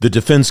The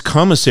Defense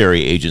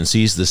Commissary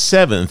Agency is the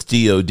seventh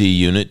DoD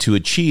unit to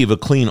achieve a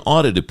clean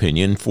audit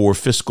opinion for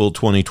fiscal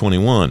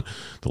 2021.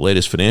 The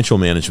latest financial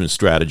management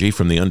strategy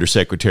from the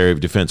Undersecretary of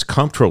Defense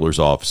Comptroller's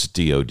Office at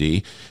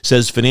DoD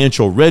says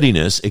financial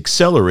readiness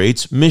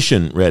accelerates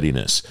mission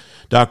readiness.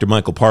 Dr.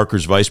 Michael Parker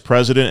is Vice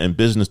President and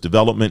Business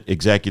Development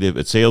Executive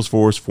at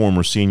Salesforce,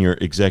 former Senior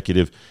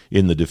Executive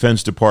in the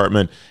Defense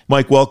Department.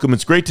 Mike, welcome.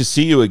 It's great to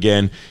see you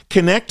again.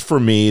 Connect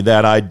for me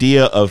that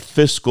idea of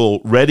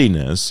fiscal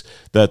readiness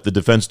that the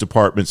Defense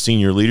Department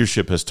senior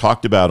leadership has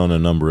talked about on a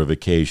number of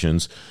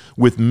occasions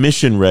with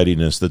mission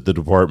readiness that the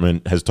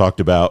department has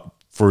talked about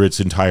for its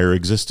entire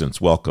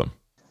existence. Welcome.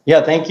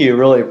 Yeah, thank you.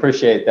 Really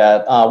appreciate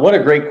that. What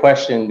a great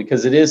question,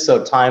 because it is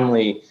so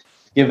timely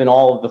given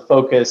all of the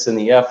focus and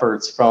the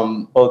efforts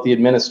from both the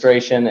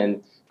administration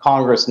and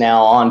Congress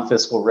now on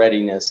fiscal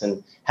readiness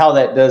and how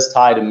that does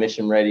tie to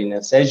mission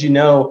readiness. As you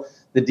know,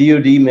 the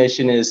DoD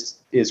mission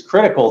is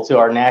critical to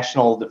our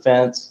national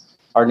defense,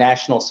 our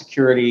national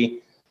security,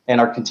 and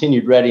our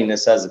continued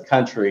readiness as a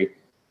country.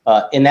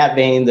 In that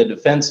vein, the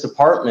Defense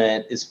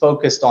Department is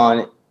focused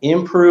on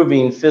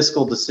improving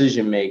fiscal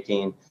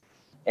decision-making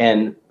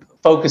and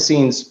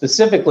focusing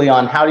specifically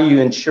on how do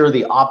you ensure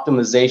the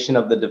optimization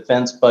of the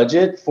defense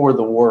budget for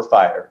the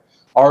warfighter.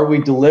 Are we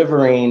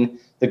delivering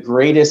the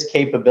greatest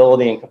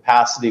capability and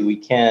capacity we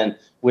can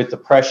with the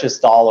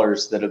precious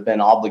dollars that have been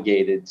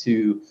obligated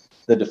to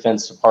the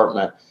Defense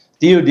Department?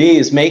 DoD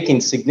is making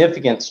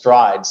significant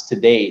strides to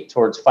date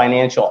towards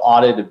financial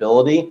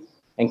auditability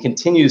and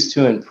continues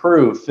to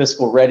improve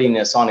fiscal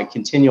readiness on a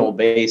continual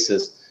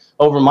basis.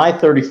 Over my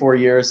 34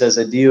 years as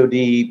a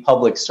DoD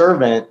public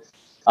servant,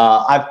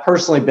 I've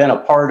personally been a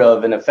part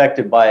of and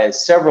affected by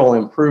several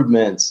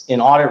improvements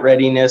in audit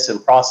readiness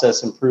and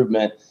process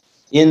improvement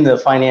in the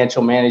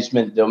financial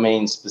management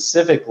domain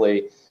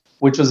specifically,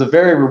 which was a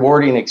very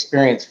rewarding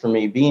experience for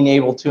me, being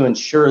able to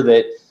ensure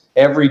that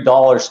every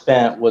dollar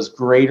spent was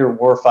greater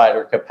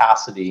warfighter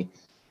capacity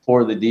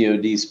for the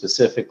DoD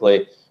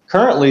specifically.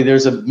 Currently,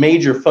 there's a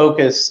major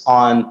focus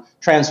on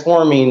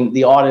transforming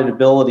the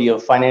auditability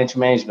of financial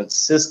management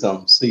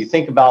systems. So you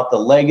think about the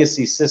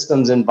legacy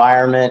systems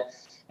environment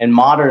and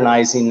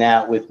modernizing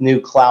that with new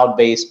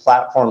cloud-based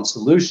platform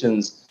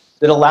solutions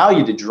that allow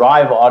you to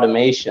drive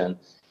automation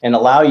and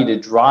allow you to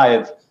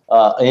drive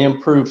an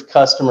improved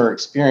customer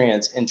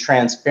experience and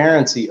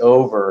transparency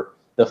over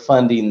the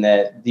funding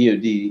that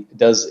DoD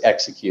does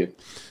execute.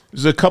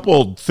 There's a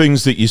couple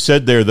things that you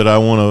said there that I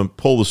want to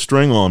pull the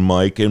string on,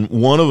 Mike. And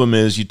one of them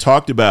is you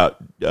talked about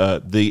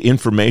the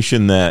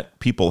information that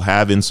people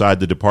have inside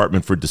the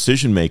department for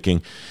decision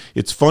making.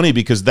 It's funny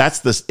because that's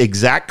the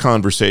exact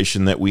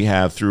conversation that we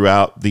have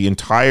throughout the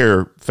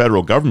entire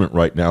federal government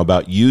right now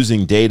about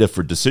using data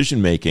for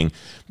decision making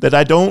that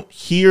I don't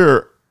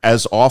hear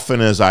as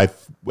often as I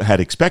had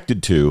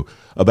expected to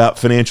about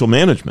financial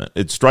management.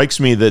 It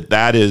strikes me that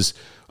that is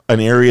an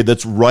area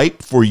that's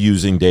ripe for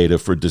using data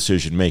for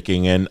decision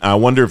making. And I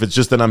wonder if it's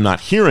just that I'm not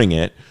hearing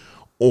it,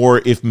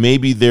 or if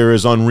maybe there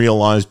is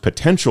unrealized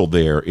potential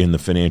there in the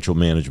financial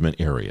management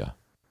area.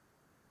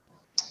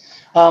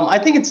 I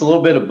think it's a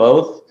little bit of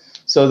both.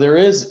 So there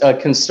is a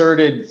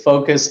concerted,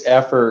 focused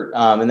effort,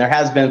 and there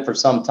has been for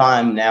some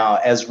time now,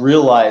 as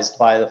realized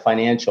by the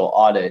financial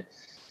audit,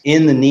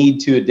 in the need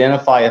to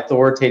identify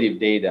authoritative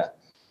data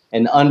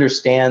and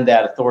understand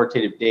that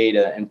authoritative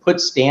data and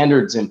put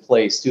standards in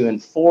place to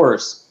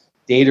enforce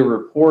data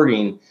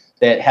reporting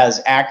that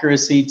has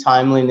accuracy,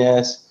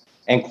 timeliness,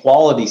 and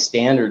quality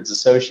standards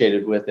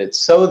associated with it,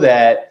 so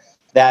that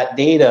that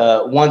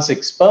data, once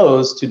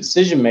exposed to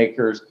decision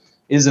makers,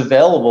 is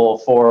available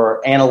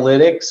for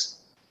analytics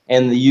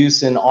and the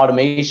use in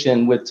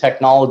automation with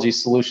technology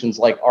solutions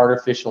like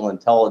artificial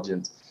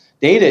intelligence.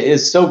 Data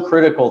is so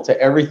critical to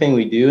everything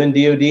we do in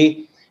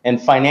DoD,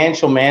 and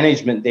financial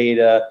management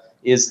data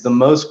is the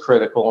most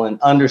critical in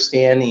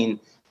understanding,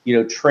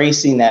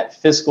 tracing that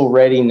fiscal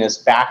readiness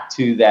back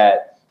to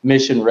that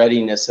mission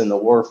readiness in the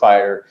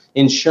warfighter,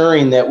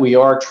 ensuring that we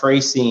are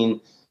tracing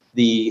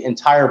the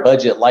entire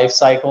budget life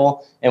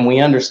cycle, and we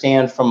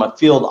understand from a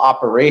field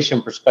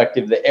operation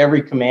perspective that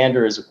every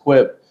commander is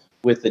equipped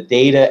with the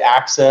data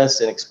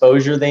access and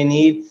exposure they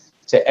need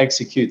to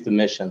execute the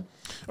mission.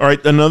 All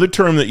right, another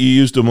term that you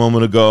used a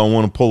moment ago I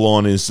want to pull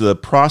on is the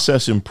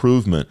process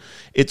improvement.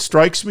 It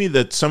strikes me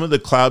that some of the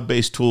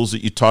cloud-based tools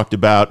that you talked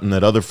about and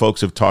that other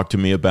folks have talked to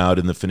me about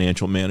in the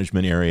financial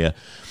management area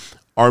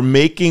are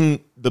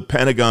making the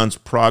Pentagon's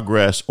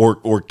progress,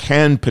 or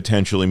can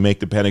potentially make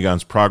the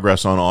Pentagon's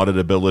progress on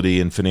auditability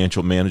and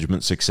financial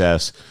management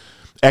success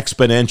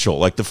exponential.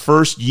 Like the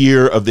first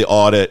year of the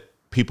audit,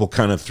 people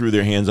kind of threw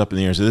their hands up in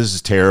the air and said, this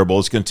is terrible,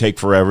 it's going to take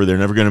forever, they're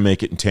never going to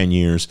make it in 10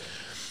 years.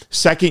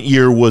 Second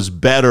year was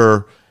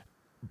better,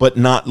 but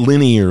not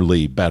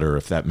linearly better,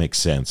 if that makes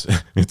sense.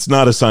 It's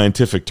not a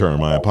scientific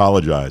term, I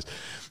apologize.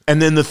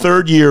 And then the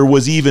third year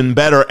was even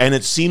better, and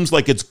it seems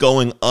like it's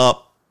going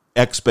up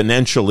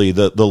exponentially,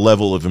 the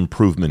level of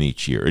improvement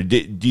each year.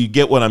 Do you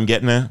get what I'm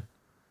getting at?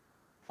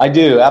 I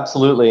do,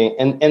 absolutely.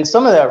 And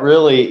some of that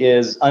really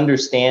is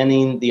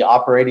understanding the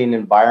operating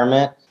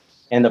environment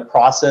and the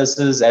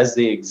processes as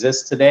they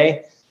exist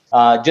today.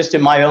 Just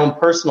in my own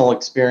personal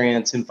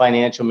experience in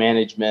financial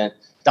management,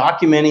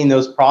 documenting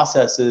those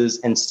processes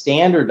and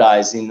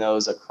standardizing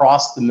those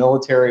across the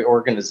military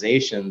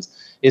organizations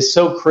is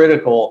so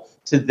critical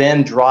to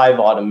then drive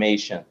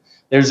automation.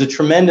 There's a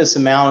tremendous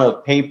amount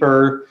of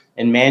paper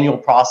and manual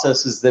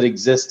processes that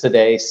exist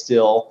today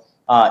still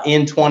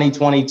in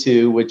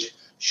 2022, which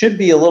should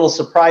be a little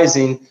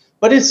surprising,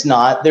 but it's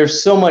not.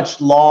 There's so much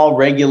law,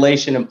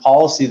 regulation, and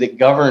policy that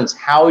governs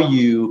how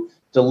you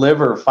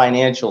deliver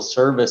financial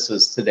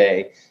services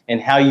today and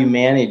how you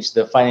manage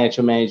the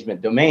financial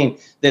management domain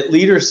that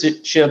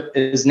leadership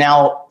is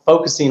now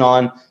focusing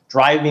on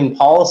driving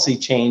policy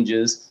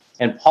changes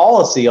and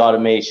policy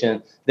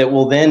automation that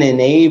will then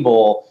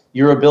enable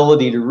your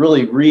ability to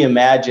really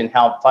reimagine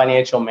how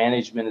financial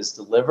management is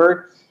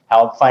delivered,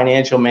 how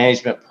financial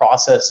management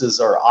processes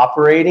are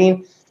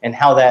operating, and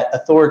how that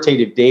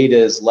authoritative data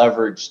is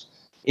leveraged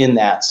in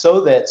that,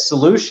 so that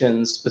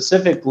solutions,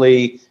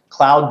 specifically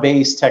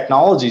cloud-based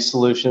technology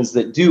solutions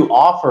that do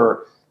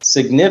offer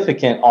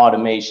significant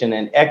automation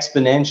and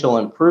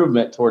exponential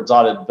improvement towards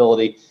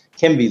auditability,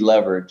 can be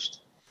leveraged.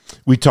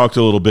 We talked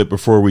a little bit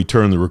before we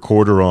turned the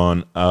recorder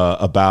on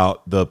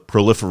about the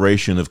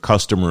proliferation of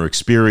customer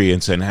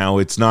experience and how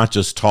it's not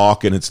just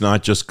talk and it's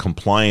not just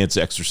compliance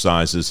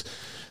exercises,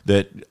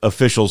 that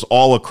officials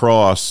all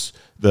across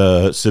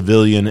the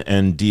civilian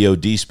and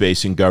DoD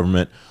space in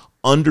government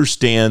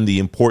understand the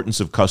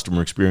importance of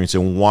customer experience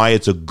and why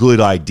it's a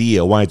good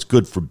idea, why it's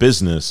good for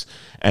business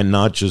and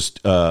not just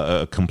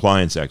a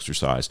compliance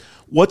exercise.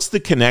 What's the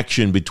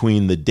connection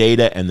between the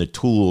data and the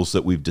tools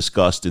that we've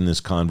discussed in this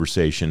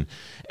conversation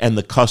and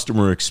the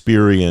customer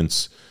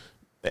experience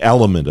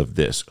element of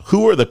this?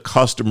 Who are the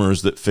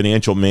customers that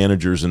financial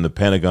managers in the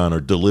Pentagon are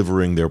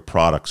delivering their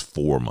products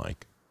for,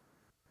 Mike?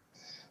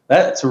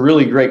 That's a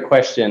really great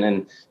question,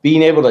 and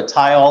being able to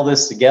tie all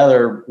this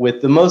together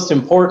with the most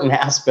important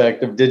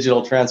aspect of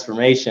digital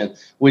transformation,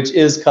 which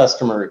is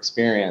customer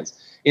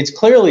experience. It's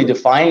clearly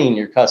defining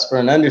your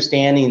customer and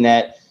understanding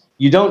that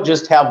you don't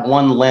just have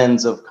one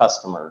lens of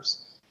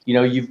customers. You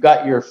know, you've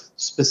got your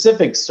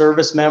specific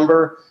service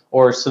member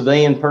or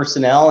civilian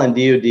personnel in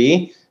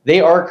DoD.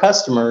 They are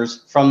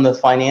customers from the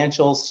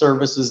financial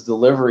services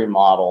delivery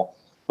model,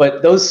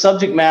 but those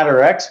subject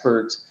matter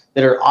experts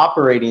that are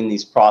operating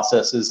these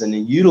processes and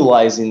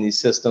utilizing these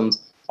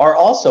systems are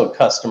also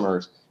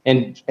customers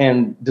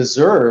and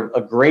deserve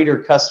a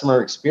greater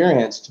customer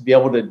experience to be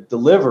able to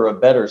deliver a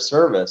better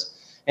service.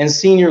 And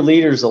senior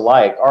leaders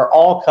alike are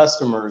all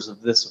customers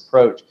of this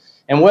approach.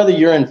 And whether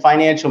you're in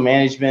financial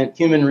management,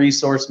 human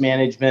resource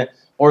management,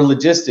 or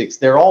logistics,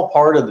 they're all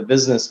part of the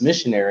business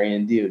missionary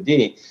in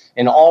DoD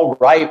and all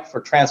ripe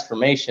for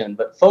transformation.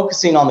 But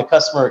focusing on the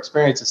customer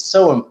experience is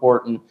so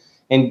important,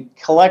 and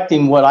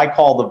collecting what I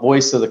call the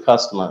voice of the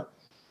customer,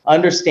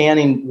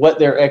 understanding what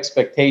their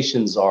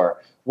expectations are,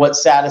 what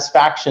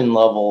satisfaction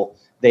level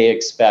they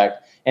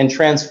expect, and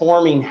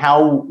transforming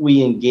how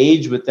we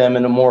engage with them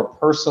in a more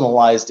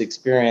personalized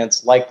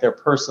experience like their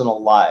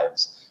personal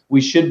lives.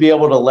 We should be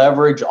able to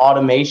leverage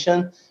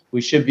automation.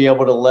 We should be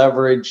able to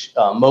leverage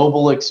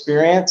mobile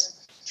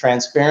experience,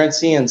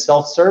 transparency, and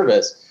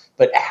self-service.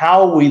 But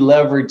how we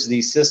leverage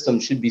these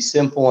systems should be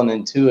simple and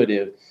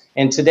intuitive.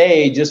 And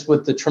today, just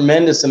with the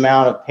tremendous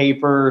amount of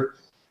paper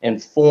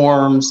and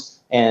forms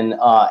and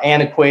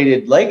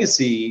antiquated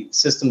legacy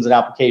systems and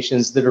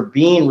applications that are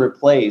being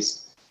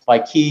replaced by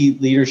key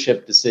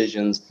leadership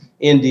decisions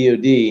in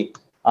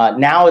DoD,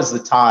 now is the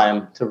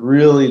time to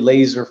really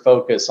laser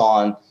focus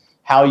on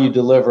how you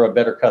deliver a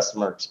better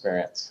customer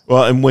experience.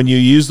 Well, and when you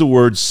use the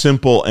word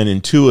simple and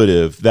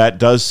intuitive, that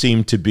does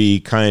seem to be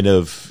kind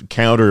of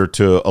counter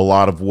to a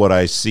lot of what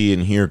I see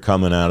and hear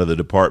coming out of the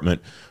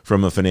department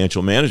from a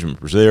financial management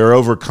perspective. They are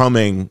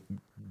overcoming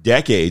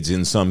decades,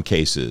 in some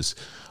cases,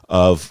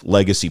 of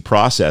legacy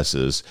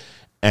processes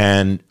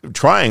and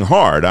trying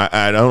hard.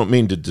 I don't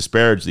mean to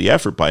disparage the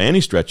effort by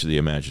any stretch of the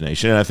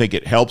imagination. And I think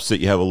it helps that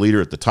you have a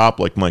leader at the top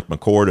like Mike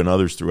McCord and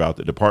others throughout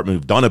the department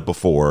who've done it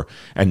before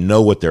and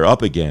know what they're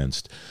up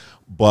against.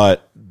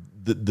 But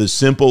the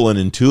simple and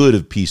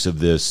intuitive piece of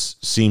this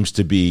seems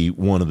to be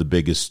one of the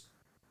biggest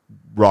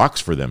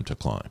rocks for them to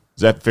climb.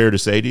 Is that fair to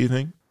say, do you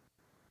think?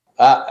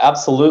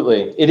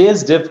 Absolutely. It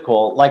is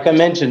difficult. Like I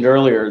mentioned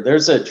earlier,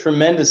 there's a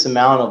tremendous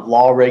amount of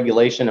law,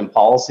 regulation, and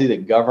policy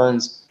that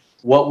governs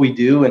what we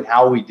do and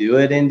how we do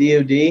it in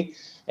DoD.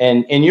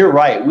 And you're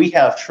right, we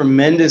have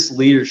tremendous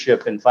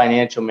leadership in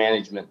financial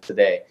management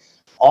today.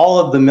 All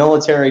of the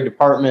military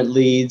department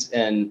leads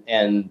and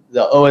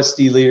the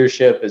OSD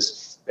leadership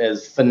is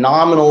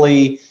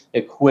phenomenally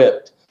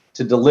equipped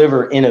to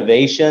deliver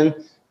innovation,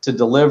 to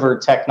deliver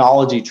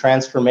technology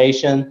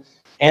transformation,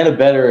 and a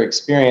better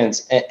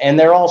experience. And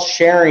they're all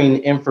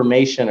sharing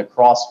information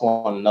across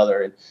one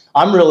another. And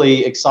I'm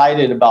really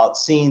excited about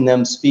seeing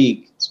them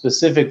speak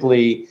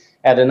specifically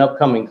at an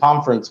upcoming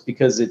conference,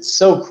 because it's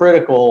so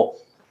critical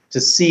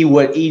to see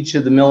what each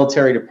of the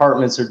military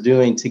departments are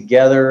doing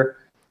together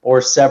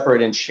or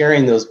separate and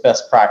sharing those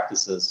best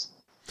practices.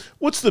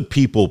 What's the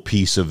people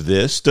piece of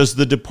this? Does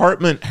the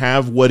department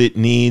have what it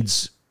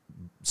needs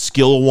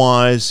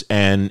skill-wise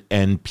and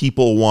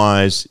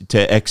people-wise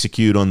to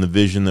execute on the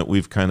vision that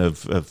we've kind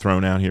of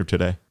thrown out here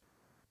today?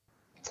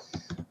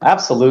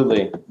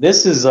 Absolutely.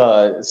 This is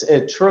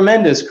a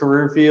tremendous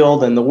career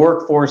field, and the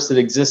workforce that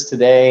exists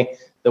today,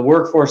 the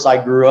workforce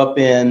I grew up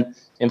in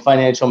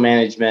financial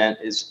management,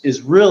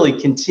 is really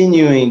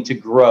continuing to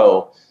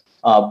grow,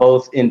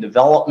 both in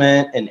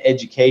development and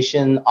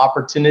education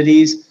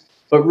opportunities,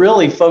 but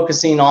really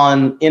focusing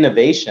on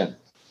innovation,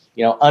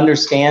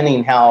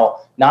 understanding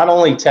how not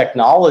only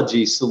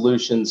technology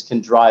solutions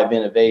can drive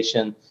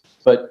innovation,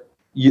 but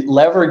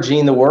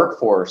leveraging the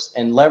workforce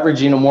and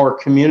leveraging a more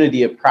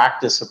community of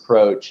practice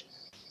approach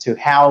to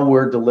how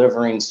we're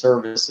delivering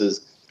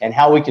services and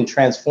how we can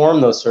transform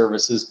those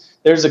services.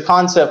 There's a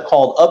concept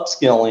called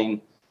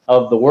upskilling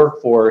of the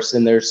workforce,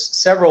 and there's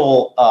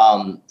several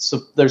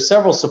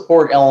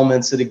support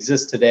elements that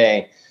exist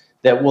today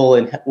that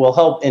will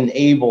help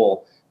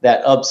enable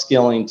that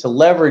upskilling to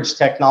leverage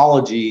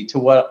technology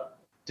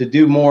to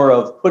do more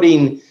of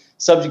putting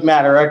subject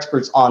matter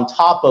experts on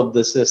top of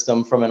the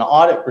system from an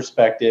audit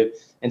perspective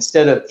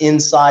instead of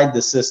inside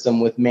the system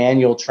with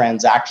manual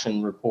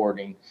transaction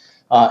reporting.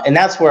 And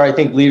that's where I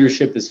think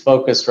leadership is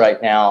focused right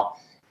now,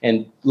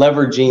 and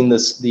leveraging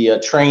the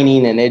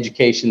training and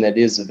education that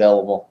is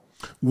available.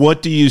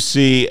 What do you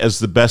see as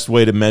the best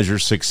way to measure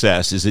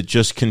success? Is it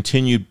just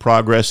continued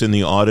progress in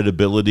the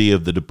auditability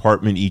of the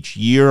department each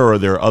year, or are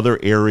there other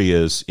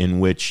areas in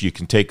which you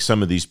can take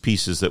some of these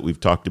pieces that we've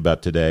talked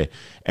about today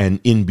and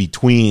in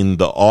between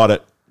the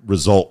audit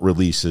result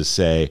releases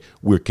say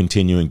we're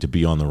continuing to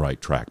be on the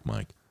right track,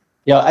 Mike?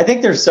 Yeah, I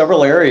think there's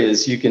several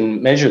areas you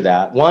can measure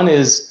that. One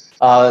is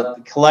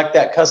collect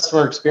that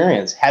customer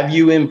experience. Have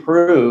you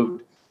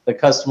improved the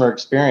customer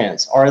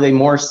experience? Are they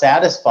more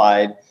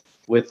satisfied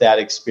with that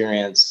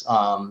experience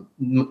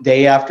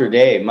day after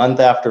day, month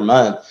after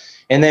month?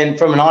 And then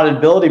from an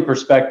auditability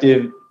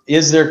perspective,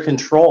 is there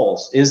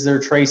controls? Is there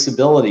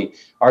traceability?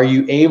 Are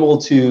you able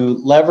to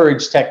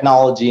leverage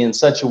technology in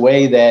such a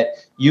way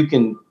that you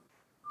can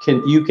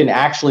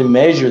actually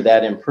measure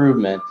that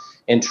improvement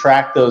and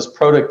track those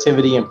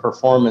productivity and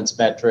performance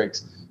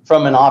metrics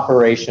from an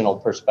operational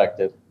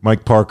perspective?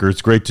 Mike Parker,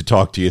 it's great to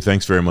talk to you.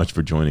 Thanks very much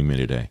for joining me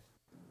today.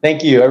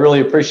 Thank you. I really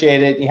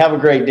appreciate it. You have a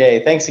great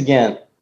day. Thanks again.